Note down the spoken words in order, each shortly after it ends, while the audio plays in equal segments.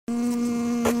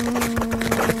Hello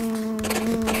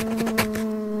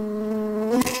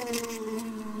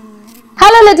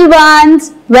little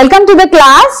ones, welcome to the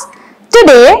class.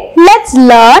 Today let's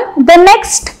learn the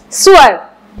next swar.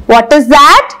 What is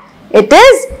that? It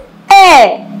is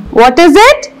A. What is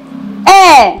it?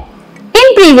 A.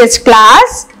 In previous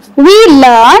class we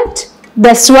learnt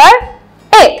the swar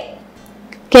A.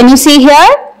 Can you see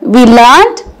here? We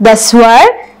learnt the swar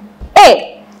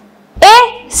A.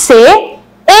 A say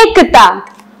ekata.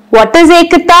 What is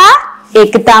ekata?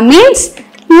 Ekata means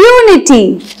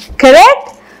unity.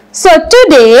 Correct? So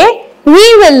today we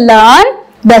will learn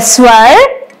the swar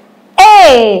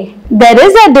A. There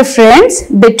is a difference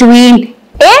between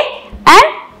A and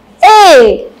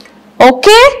A.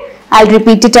 Okay? I'll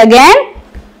repeat it again.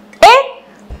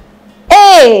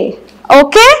 A.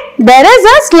 Okay? There is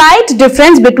a slight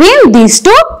difference between these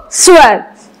two swar.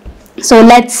 So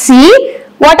let's see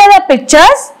what are the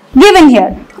pictures given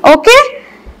here. Okay?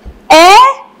 A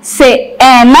say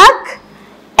anak.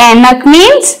 Anak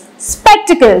means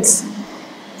spectacles.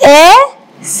 A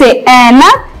say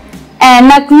anak.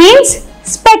 Anak means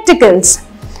spectacles.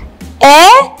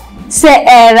 A say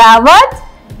Airavat.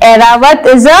 Airavat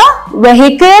is a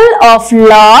vehicle of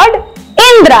Lord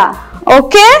Indra.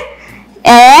 Okay?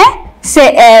 A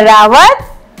say Airavat.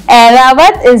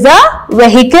 Airavat is a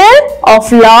vehicle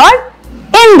of Lord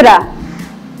Indra.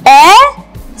 A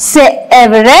say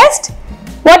Everest.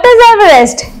 What is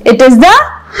Everest? It is the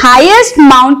highest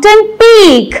mountain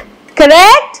peak.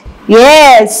 Correct?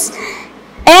 Yes.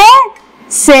 A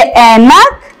say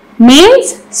anak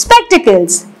means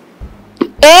spectacles.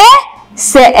 A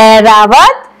say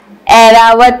Airavat.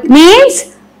 Airavat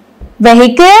means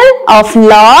vehicle of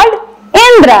Lord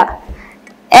Indra.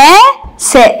 A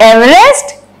say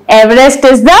Everest. Everest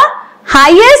is the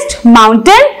highest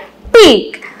mountain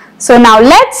peak. So now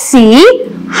let's see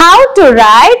how to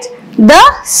write the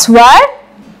swar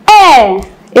A.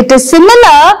 It is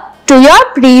similar to your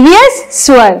previous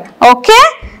swar. Okay?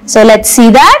 So let's see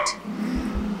that.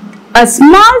 A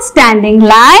small standing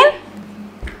line,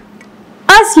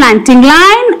 a slanting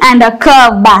line and a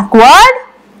curve backward.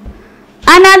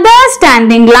 Another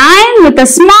standing line with a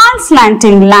small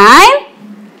slanting line.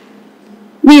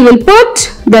 We will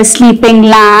put the sleeping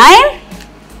line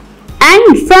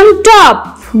and from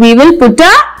top we will put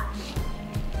a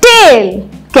tail.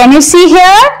 Can you see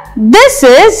here? This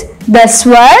is the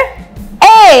swar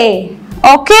A.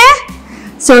 Okay?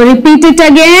 So repeat it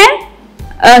again.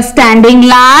 A standing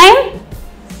line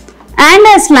and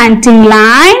a slanting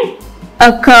line,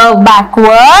 a curve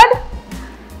backward.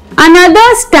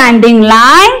 Another standing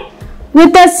line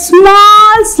with a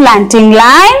small slanting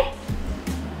line.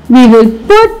 We will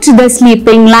put the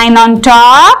sleeping line on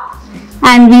top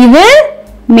and we will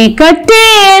make a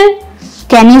tail.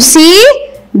 Can you see?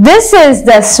 This is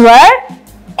the swar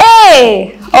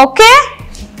A. Okay?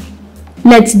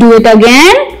 Let's do it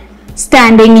again.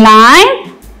 Standing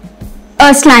line,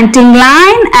 a slanting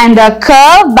line and a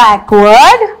curve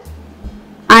backward.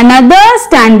 Another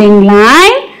standing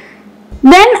line,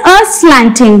 then a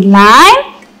slanting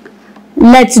line.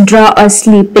 Let's draw a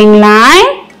sleeping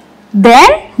line.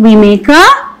 Then we make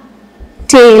a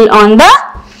tail on the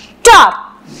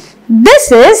top.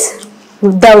 This is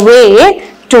the way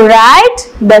to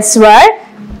write the swar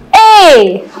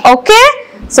A. Okay?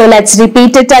 So let's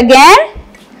repeat it again.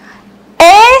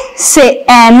 A say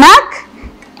anak.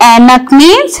 Anak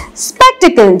means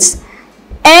spectacles.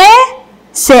 A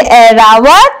say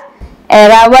Airavat.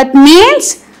 Airavat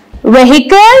means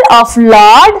vehicle of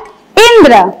Lord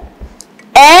Indra.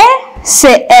 A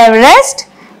say Everest.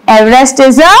 Everest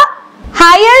is a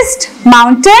highest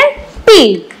mountain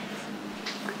peak.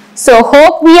 So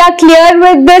hope we are clear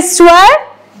with this swar.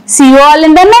 See you all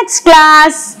in the next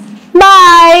class.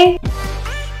 Bye.